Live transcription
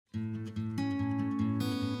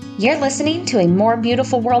You're listening to a More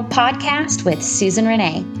Beautiful World podcast with Susan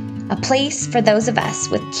Renee, a place for those of us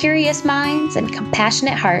with curious minds and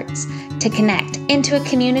compassionate hearts to connect into a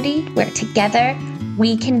community where together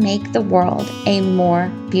we can make the world a more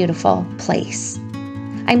beautiful place.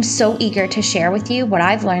 I'm so eager to share with you what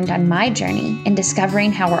I've learned on my journey in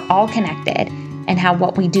discovering how we're all connected and how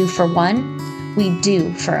what we do for one, we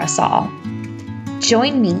do for us all.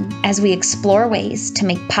 Join me as we explore ways to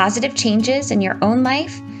make positive changes in your own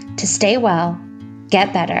life to stay well,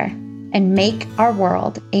 get better, and make our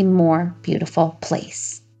world a more beautiful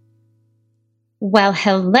place. Well,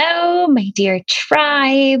 hello, my dear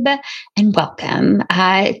tribe, and welcome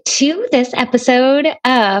to this episode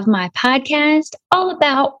of my podcast all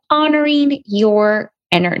about honoring your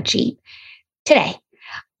energy. Today,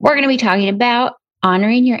 we're going to be talking about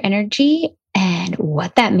honoring your energy and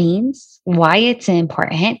what that means, why it's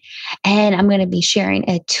important. And I'm going to be sharing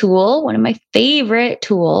a tool, one of my favorite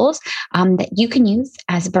tools that you can use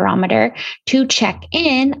as a barometer to check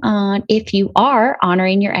in on if you are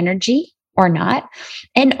honoring your energy or not.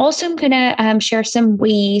 And also I'm going to share some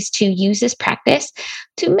ways to use this practice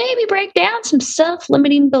to maybe break down some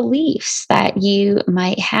self-limiting beliefs that you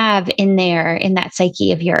might have in there, in that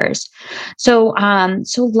psyche of yours. So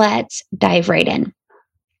let's dive right in.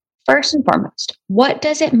 First and foremost, what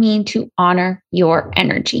does it mean to honor your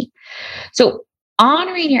energy? So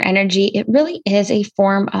honoring your energy, it really is a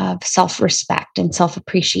form of self-respect and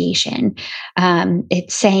self-appreciation.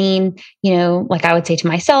 It's saying, like I would say to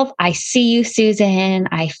myself, I see you, Susan.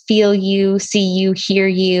 I feel you, see you, hear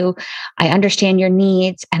you. I understand your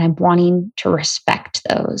needs, and I'm wanting to respect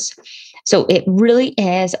those. So it really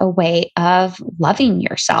is a way of loving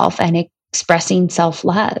yourself and expressing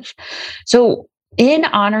self-love. So in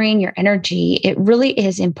honoring your energy, it really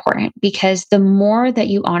is important because the more that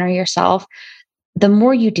you honor yourself, the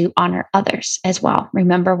more you do honor others as well.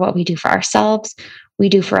 Remember, what we do for ourselves, we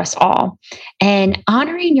do for us all. And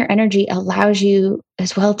honoring your energy allows you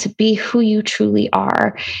as well to be who you truly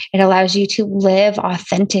are. It allows you to live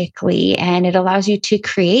authentically, and it allows you to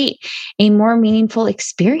create a more meaningful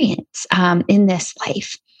experience in this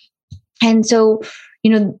life. And so,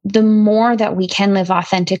 the more that we can live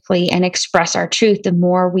authentically and express our truth, the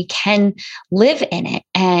more we can live in it.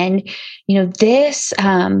 And, this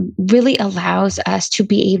really allows us to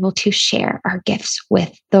be able to share our gifts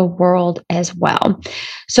with the world as well.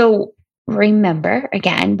 So remember,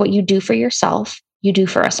 again, what you do for yourself, you do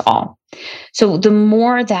for us all. So the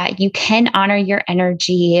more that you can honor your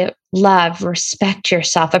energy, love, respect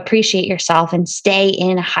yourself, appreciate yourself, and stay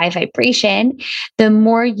in a high vibration, the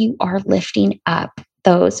more you are lifting up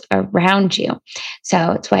those around you.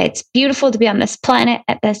 So it's why it's beautiful to be on this planet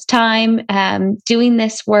at this time, doing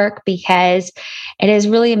this work, because it is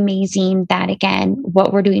really amazing that, again,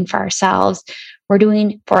 what we're doing for ourselves, we're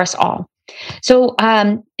doing for us all. So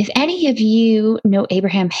if any of you know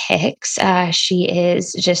Abraham Hicks, she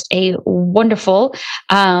is just a wonderful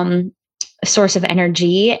source of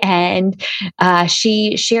energy, and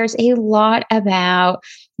she shares a lot about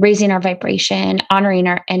raising our vibration, honoring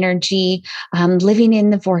our energy, living in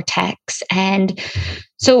the vortex. And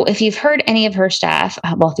so if you've heard any of her stuff,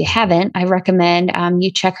 if you haven't, I recommend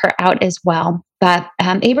you check her out as well. But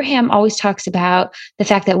Abraham always talks about the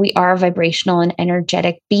fact that we are vibrational and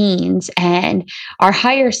energetic beings, and our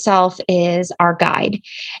higher self is our guide,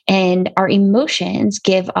 and our emotions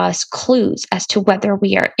give us clues as to whether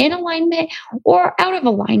we are in alignment or out of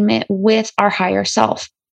alignment with our higher self.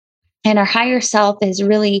 And our higher self is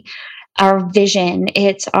really our vision.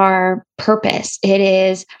 It's our purpose. It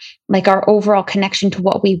is like our overall connection to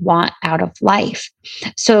what we want out of life.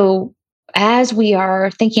 So as we are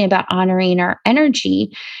thinking about honoring our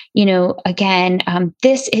energy, again,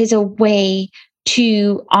 this is a way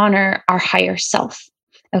to honor our higher self.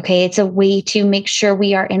 Okay, it's a way to make sure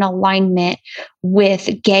we are in alignment with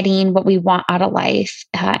getting what we want out of life,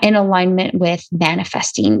 in alignment with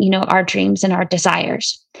manifesting, our dreams and our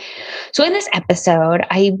desires. So in this episode,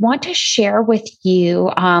 I want to share with you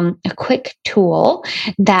a quick tool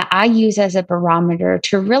that I use as a barometer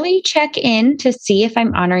to really check in to see if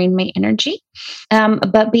I'm honoring my energy.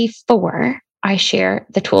 But before I share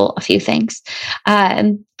the tool, a few things.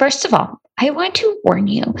 First of all, I want to warn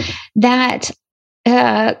you that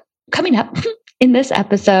coming up in this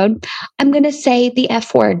episode, I'm going to say the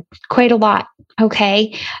F word quite a lot.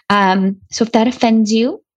 Okay. So if that offends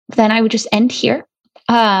you, then I would just end here.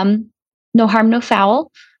 No harm, no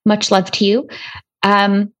foul. Much love to you.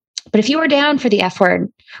 But if you are down for the F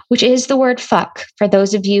word, which is the word fuck, for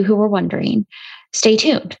those of you who were wondering, stay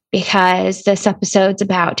tuned, because this episode's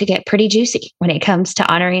about to get pretty juicy when it comes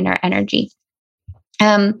to honoring our energy.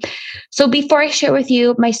 Um, so before I share with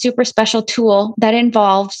you my super special tool that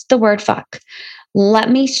involves the word fuck, let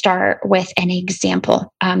me start with an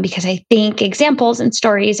example, because I think examples and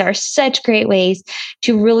stories are such great ways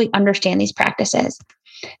to really understand these practices.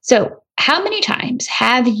 So, how many times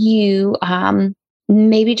have you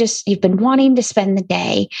maybe just you've been wanting to spend the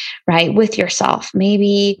day right with yourself?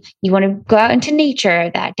 Maybe you want to go out into nature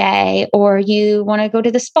that day, or you want to go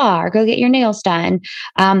to the spa or go get your nails done.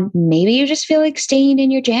 Maybe you just feel like staying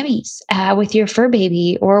in your jammies with your fur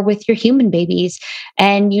baby or with your human babies,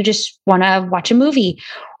 and you just want to watch a movie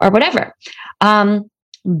or whatever.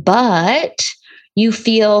 But you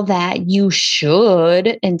feel that you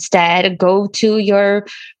should instead go to your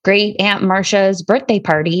great Aunt Marcia's birthday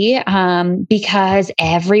party because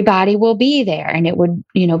everybody will be there and it would,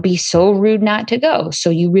 be so rude not to go. So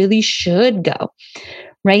you really should go,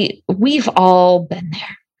 right? We've all been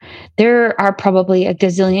there. There are probably a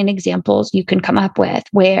gazillion examples you can come up with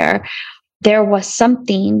where there was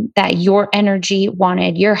something that your energy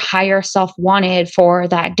wanted, your higher self wanted for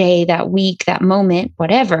that day, that week, that moment,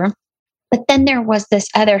 whatever. But then there was this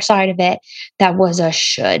other side of it that was a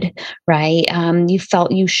should, right? You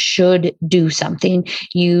felt you should do something.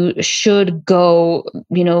 You should go,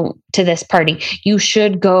 to this party. You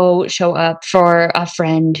should go show up for a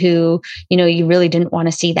friend who, you really didn't want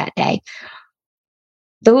to see that day.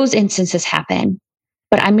 Those instances happen,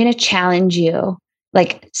 but I'm going to challenge you.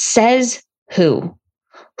 Like, says who?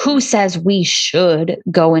 Who says we should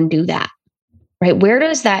go and do that? Right? Where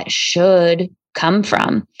does that should come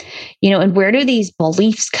from? And where do these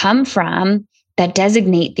beliefs come from that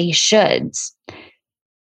designate these shoulds?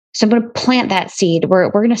 So I'm going to plant that seed. We're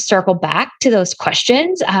going to circle back to those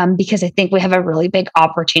questions because I think we have a really big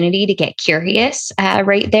opportunity to get curious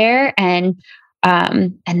right there, and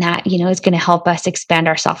that is going to help us expand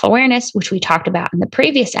our self-awareness, which we talked about in the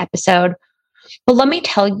previous episode. But let me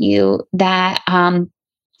tell you that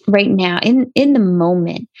right now, in the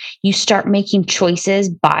moment, you start making choices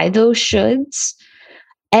by those shoulds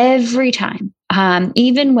every time,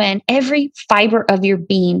 even when every fiber of your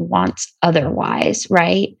being wants otherwise,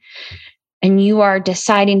 right? And you are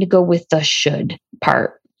deciding to go with the should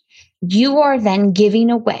part. You are then giving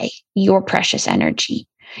away your precious energy.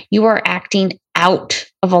 You are acting out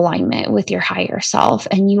of alignment with your higher self,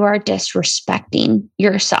 and you are disrespecting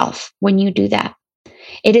yourself when you do that.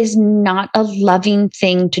 It is not a loving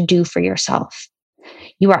thing to do for yourself.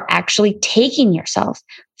 You are actually taking yourself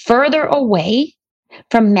further away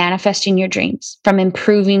from manifesting your dreams, from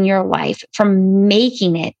improving your life, from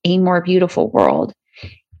making it a more beautiful world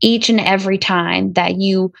each and every time that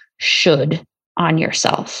you should on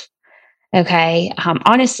yourself. Okay.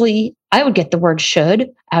 Honestly, I would get the word should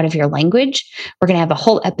out of your language. We're going to have a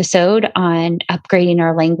whole episode on upgrading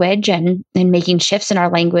our language and making shifts in our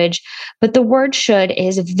language. But the word should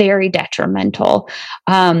is very detrimental.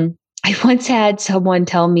 I once had someone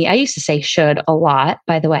tell me, I used to say should a lot,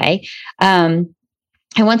 by the way. I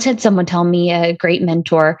once had someone tell me, a great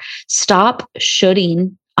mentor, stop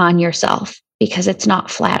shoulding on yourself because it's not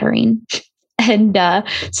flattering. And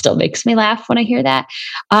still makes me laugh when I hear that.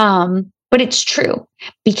 But it's true,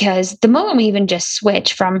 because the moment we even just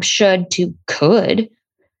switch from should to could,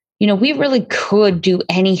 we really could do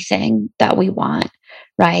anything that we want,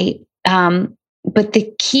 right? But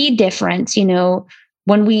the key difference,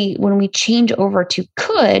 when we change over to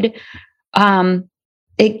could,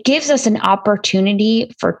 it gives us an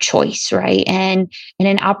opportunity for choice, right? And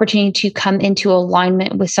an opportunity to come into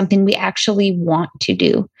alignment with something we actually want to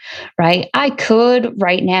do, right? I could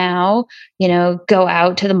right now, go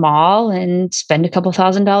out to the mall and spend a couple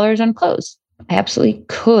 $1,000s on clothes. I absolutely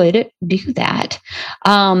could do that.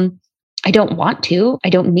 I don't want to.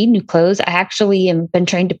 I don't need new clothes. I actually have been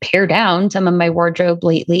trying to pare down some of my wardrobe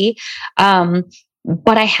lately.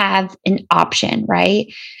 But I have an option, right?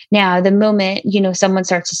 Now, the moment, someone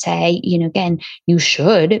starts to say, again, you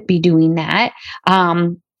should be doing that.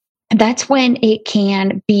 That's when it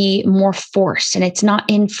can be more forced and it's not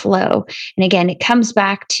in flow. And again, it comes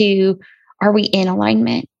back to, are we in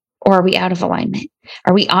alignment or are we out of alignment?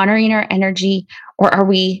 Are we honoring our energy or are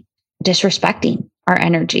we disrespecting our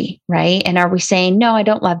energy, right? And are we saying, no, I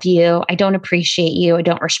don't love you. I don't appreciate you. I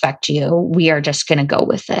don't respect you. We are just going to go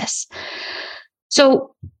with this.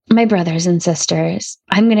 So, my brothers and sisters,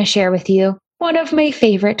 I'm going to share with you one of my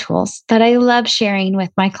favorite tools that I love sharing with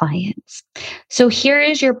my clients. So, here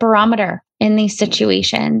is your barometer in these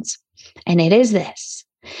situations. And it is this: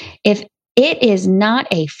 if it is not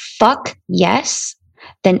a fuck yes,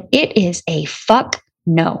 then it is a fuck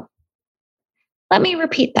no. Let me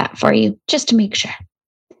repeat that for you just to make sure.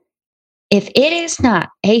 If it is not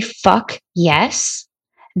a fuck yes,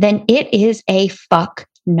 then it is a fuck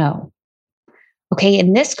no. Okay.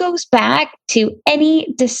 And this goes back to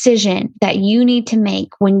any decision that you need to make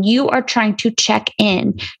when you are trying to check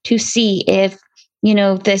in to see if,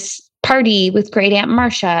 this party with great Aunt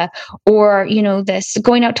Marcia, or, this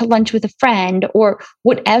going out to lunch with a friend, or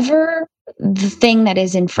whatever the thing that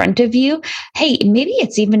is in front of you. Hey, maybe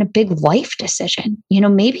it's even a big life decision.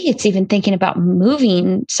 Maybe it's even thinking about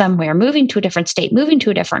moving somewhere, moving to a different state, moving to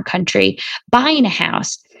a different country, buying a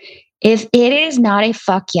house. If it is not a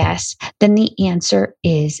fuck yes, then the answer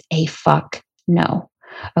is a fuck no.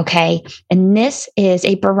 Okay. And this is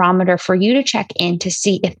a barometer for you to check in to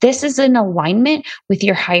see if this is in alignment with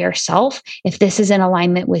your higher self, if this is in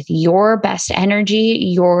alignment with your best energy,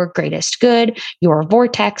 your greatest good, your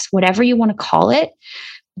vortex, whatever you want to call it.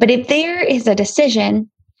 But if there is a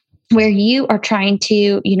decision where you are trying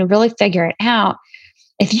to, really figure it out,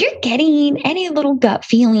 if you're getting any little gut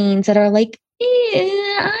feelings that are like,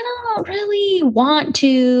 I don't really want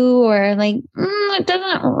to, or like, it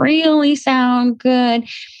doesn't really sound good.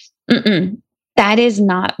 That is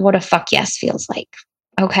not what a fuck yes feels like.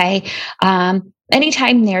 Okay.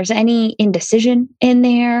 Anytime there's any indecision in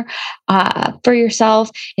there for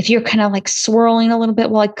yourself, if you're kind of like swirling a little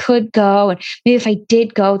bit, well, I could go, and maybe if I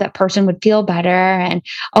did go, that person would feel better, and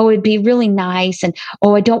it'd be really nice, and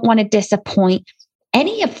I don't want to disappoint.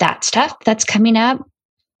 Any of that stuff that's coming up,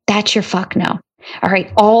 that's your fuck no. All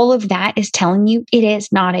right. All of that is telling you it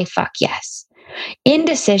is not a fuck yes.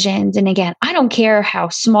 Indecisions, and again, I don't care how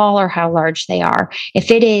small or how large they are. If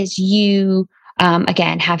it is you,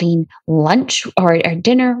 again, having lunch or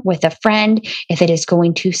dinner with a friend, if it is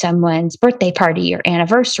going to someone's birthday party or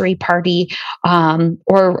anniversary party,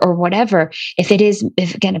 or whatever, if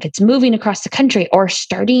it's moving across the country or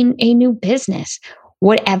starting a new business,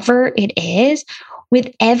 whatever it is, with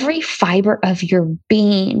every fiber of your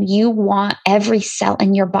being, you want every cell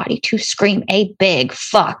in your body to scream a big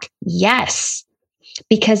fuck yes.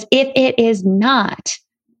 Because if it is not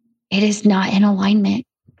in alignment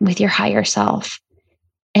with your higher self.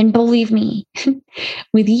 And believe me,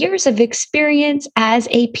 with years of experience as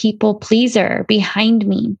a people pleaser behind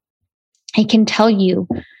me, I can tell you,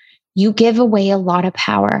 you give away a lot of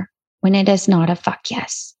power when it is not a fuck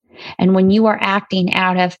yes. And when you are acting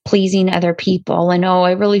out of pleasing other people and,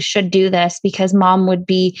 I really should do this because mom would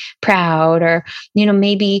be proud, or,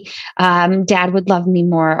 maybe dad would love me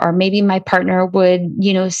more, or maybe my partner would,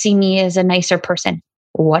 see me as a nicer person,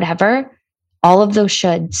 whatever, all of those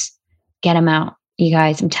shoulds, get them out. You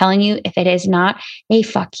guys, I'm telling you, if it is not a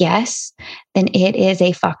fuck yes, then it is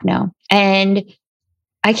a fuck no. And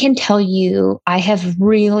I can tell you, I have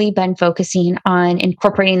really been focusing on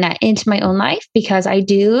incorporating that into my own life, because I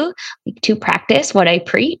do like to practice what I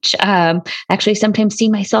preach. Actually, sometimes see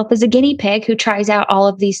myself as a guinea pig who tries out all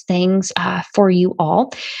of these things for you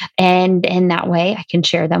all. And that way I can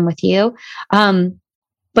share them with you.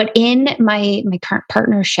 But in my current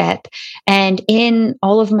partnership, and in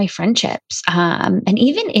all of my friendships, and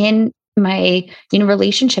even in my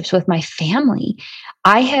relationships with my family,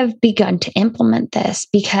 I have begun to implement this,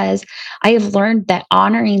 because I have learned that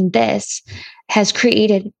honoring this has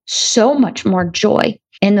created so much more joy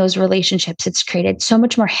in those relationships. It's created so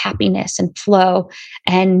much more happiness and flow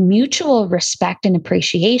and mutual respect and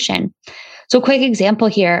appreciation. So, quick example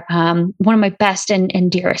here, one of my best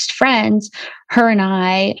and dearest friends, her and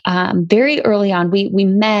I, very early on, we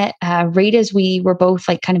met right as we were both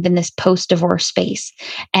like kind of in this post-divorce space.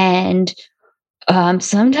 And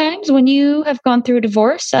sometimes when you have gone through a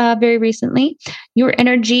divorce very recently, your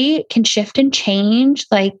energy can shift and change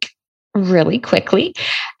like really quickly.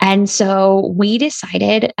 And so we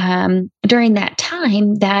decided during that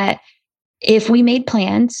time that if we made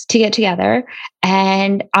plans to get together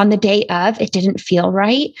and on the day of it didn't feel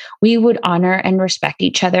right, we would honor and respect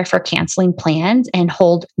each other for canceling plans and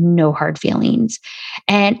hold no hard feelings.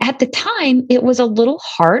 And at the time, it was a little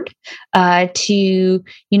hard to,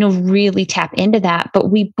 really tap into that, but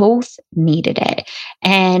we both needed it.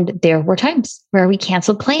 And there were times where we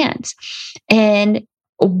canceled plans. And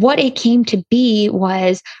what it came to be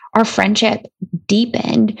was our friendship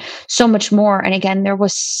deepened so much more. And again, there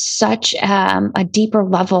was such a deeper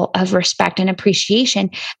level of respect and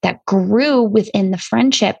appreciation that grew within the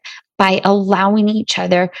friendship by allowing each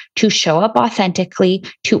other to show up authentically,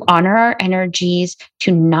 to honor our energies,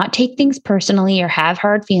 to not take things personally or have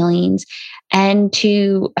hard feelings, and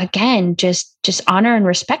to, again, just honor and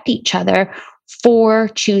respect each other for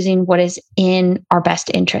choosing what is in our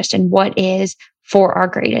best interest and what is for our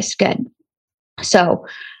greatest good. So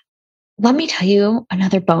let me tell you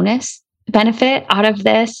another bonus benefit out of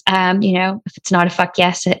this. If it's not a fuck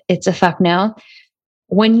yes, it's a fuck no.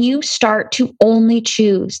 when you start to only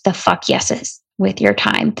choose the fuck yeses with your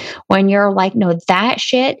time, when you're like, no, that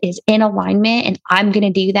shit is in alignment and I'm going to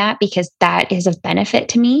do that because that is of benefit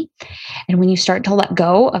to me. And when you start to let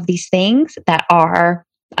go of these things that are,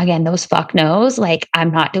 again, those fuck no's, like,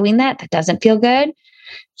 I'm not doing that, that doesn't feel good,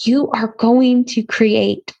 you are going to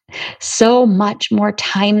create so much more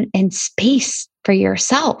time and space for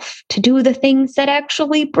yourself to do the things that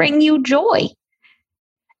actually bring you joy.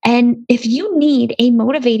 And if you need a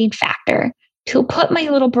motivating factor to put my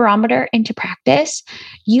little barometer into practice,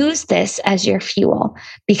 use this as your fuel.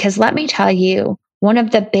 Because let me tell you, one of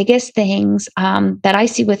the biggest things that I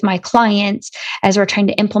see with my clients as we're trying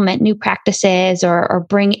to implement new practices or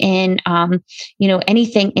bring in,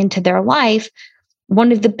 anything into their life,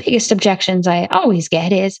 one of the biggest objections I always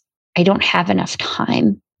get is, I don't have enough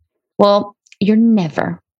time. Well, you're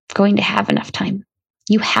never going to have enough time.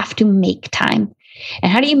 You have to make time.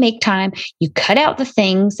 And how do you make time? You cut out the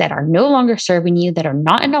things that are no longer serving you, that are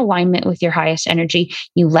not in alignment with your highest energy.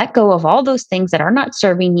 You let go of all those things that are not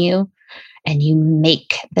serving you, and you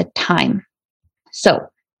make the time. So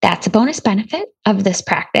that's a bonus benefit of this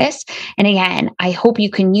practice. And again, I hope you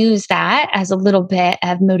can use that as a little bit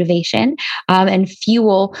of motivation and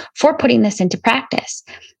fuel for putting this into practice.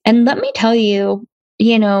 And let me tell you,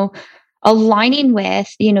 aligning with,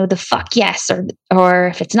 the fuck yes, or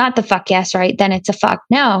if it's not the fuck yes, right, then it's a fuck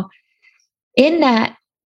no. In that,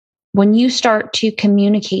 when you start to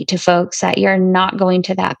communicate to folks that you're not going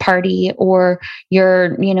to that party, or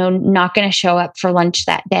you're, not going to show up for lunch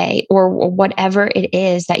that day, or whatever it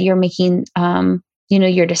is that you're making,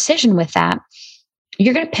 your decision with that,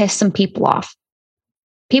 you're going to piss some people off.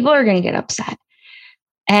 People are going to get upset.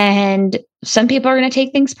 And some people are going to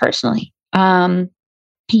take things personally.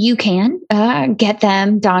 You can get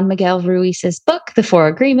them Don Miguel Ruiz's book, The Four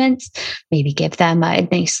Agreements, maybe give them a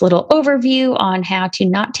nice little overview on how to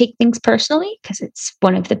not take things personally, because it's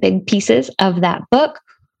one of the big pieces of that book.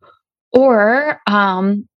 Or,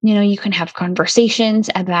 you can have conversations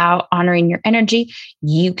about honoring your energy.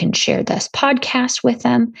 You can share this podcast with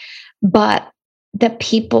them. But the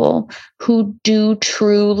people who do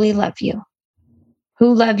truly love you,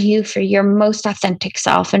 who love you for your most authentic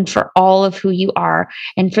self and for all of who you are,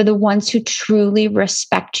 and for the ones who truly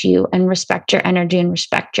respect you and respect your energy and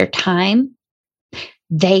respect your time,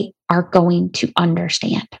 they are going to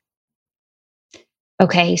understand.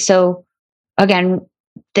 Okay, so again,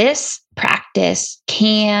 this practice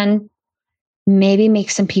can maybe make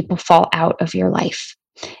some people fall out of your life.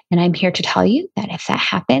 And I'm here to tell you that if that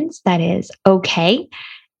happens, that is okay.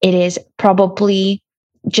 It is probably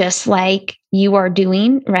just like you are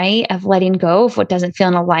doing, right? Of letting go of what doesn't feel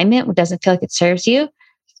in alignment, what doesn't feel like it serves you.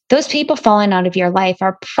 Those people falling out of your life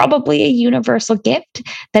are probably a universal gift,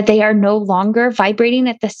 that they are no longer vibrating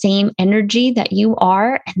at the same energy that you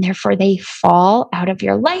are, and therefore they fall out of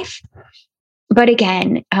your life. But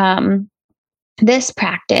again, this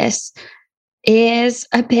practice is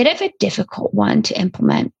a bit of a difficult one to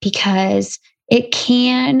implement, because it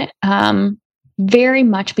can very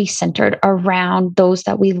much be centered around those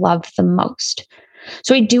that we love the most.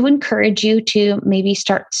 So I do encourage you to maybe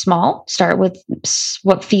start small, start with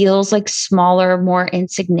what feels like smaller, more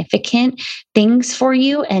insignificant things for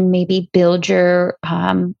you, and maybe build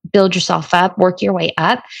yourself up, work your way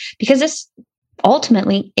up, because this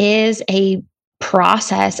ultimately is a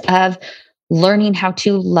process of learning how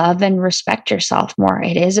to love and respect yourself more.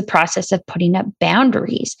 It is a process of putting up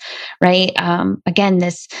boundaries, right? Again,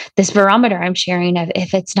 this barometer I'm sharing of,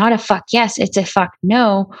 if it's not a fuck yes, it's a fuck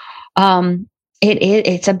no.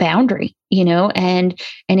 It's a boundary, and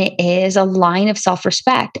it is a line of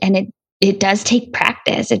self-respect, and it does take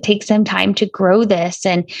practice. It takes some time to grow this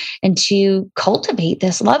and to cultivate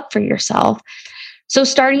this love for yourself. So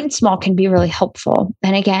starting small can be really helpful.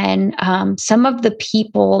 And again, some of the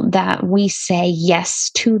people that we say yes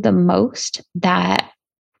to the most, that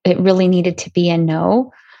it really needed to be a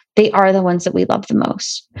no, they are the ones that we love the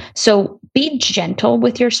most. So be gentle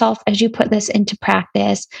with yourself as you put this into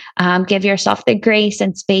practice. Give yourself the grace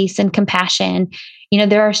and space and compassion.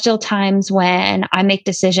 There are still times when I make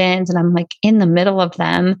decisions and I'm like in the middle of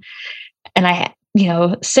them, and I,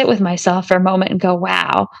 sit with myself for a moment and go,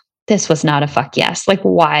 wow, this was not a fuck yes. Like,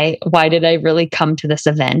 why did I really come to this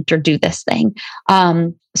event or do this thing?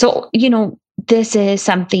 So, this is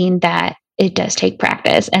something that it does take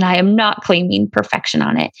practice, and I am not claiming perfection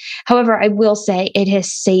on it. However, I will say it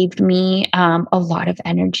has saved me a lot of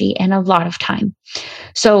energy and a lot of time.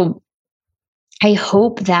 So I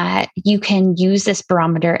hope that you can use this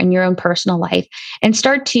barometer in your own personal life and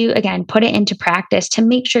start to, again, put it into practice to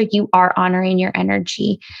make sure you are honoring your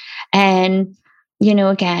energy. And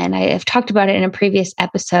again, I've talked about it in a previous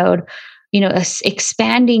episode,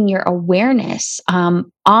 expanding your awareness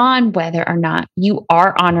on whether or not you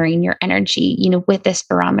are honoring your energy, with this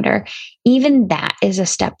barometer, even that is a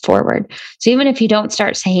step forward. So even if you don't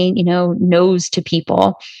start saying, no's to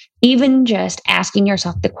people, even just asking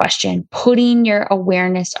yourself the question, putting your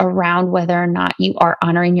awareness around whether or not you are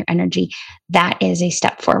honoring your energy, that is a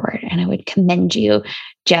step forward. And I would commend you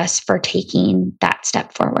just for taking that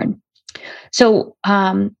step forward. So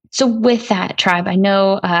with that, tribe, I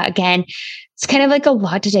know, again, it's kind of like a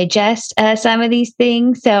lot to digest, some of these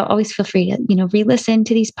things. So always feel free to, re-listen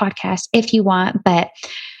to these podcasts if you want. But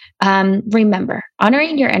remember,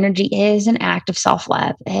 honoring your energy is an act of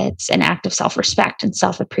self-love. It's an act of self-respect and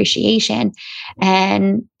self-appreciation.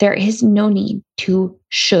 And there is no need to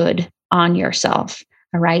should on yourself.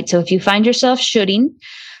 All right. So if you find yourself shoulding,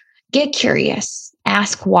 get curious,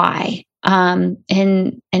 ask why. And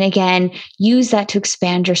again, use that to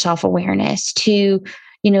expand your self-awareness, to,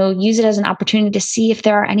 use it as an opportunity to see if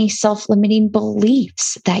there are any self-limiting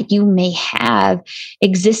beliefs that you may have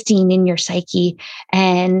existing in your psyche,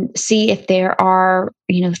 and see if there are,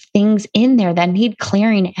 things in there that need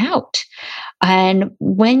clearing out. And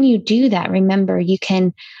when you do that, remember, you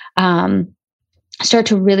can, start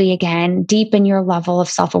to really, again, deepen your level of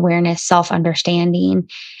self-awareness, self-understanding.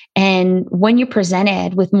 And when you're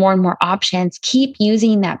presented with more and more options, keep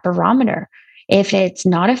using that barometer. If it's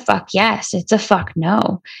not a fuck yes, it's a fuck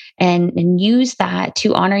no. And use that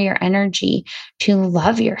to honor your energy, to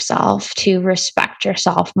love yourself, to respect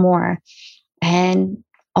yourself more. And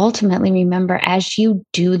ultimately, remember, as you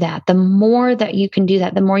do that, the more that you can do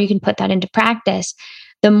that, the more you can put that into practice,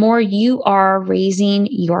 the more you are raising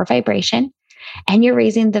your vibration, and you're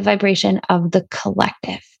raising the vibration of the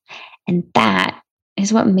collective. And that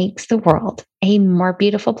is what makes the world a more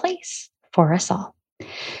beautiful place for us all.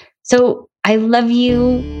 So I love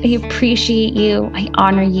you. I appreciate you. I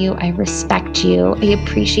honor you. I respect you. I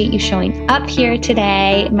appreciate you showing up here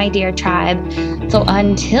today, my dear tribe. So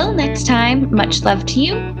until next time, much love to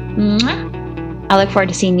you. Mwah. I look forward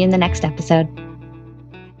to seeing you in the next episode.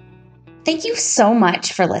 Thank you so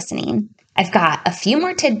much for listening. I've got a few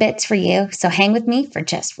more tidbits for you, so hang with me for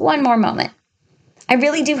just one more moment. I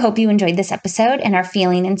really do hope you enjoyed this episode and are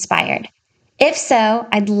feeling inspired. If so,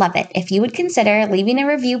 I'd love it if you would consider leaving a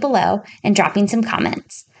review below and dropping some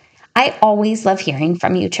comments. I always love hearing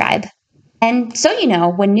from you, tribe. And so you know,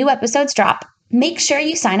 when new episodes drop, make sure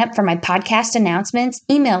you sign up for my podcast announcements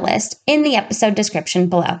email list in the episode description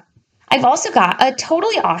below. I've also got a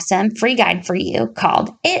totally awesome free guide for you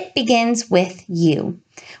called It Begins With You,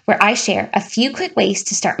 where I share a few quick ways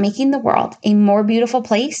to start making the world a more beautiful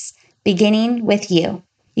place, beginning with you.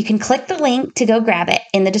 You can click the link to go grab it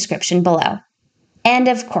in the description below. And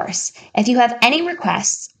of course, if you have any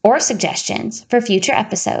requests or suggestions for future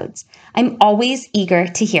episodes, I'm always eager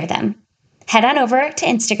to hear them. Head on over to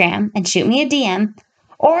Instagram and shoot me a DM,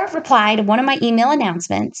 or reply to one of my email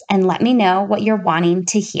announcements and let me know what you're wanting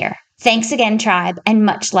to hear. Thanks again, tribe, and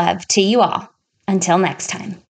much love to you all. Until next time.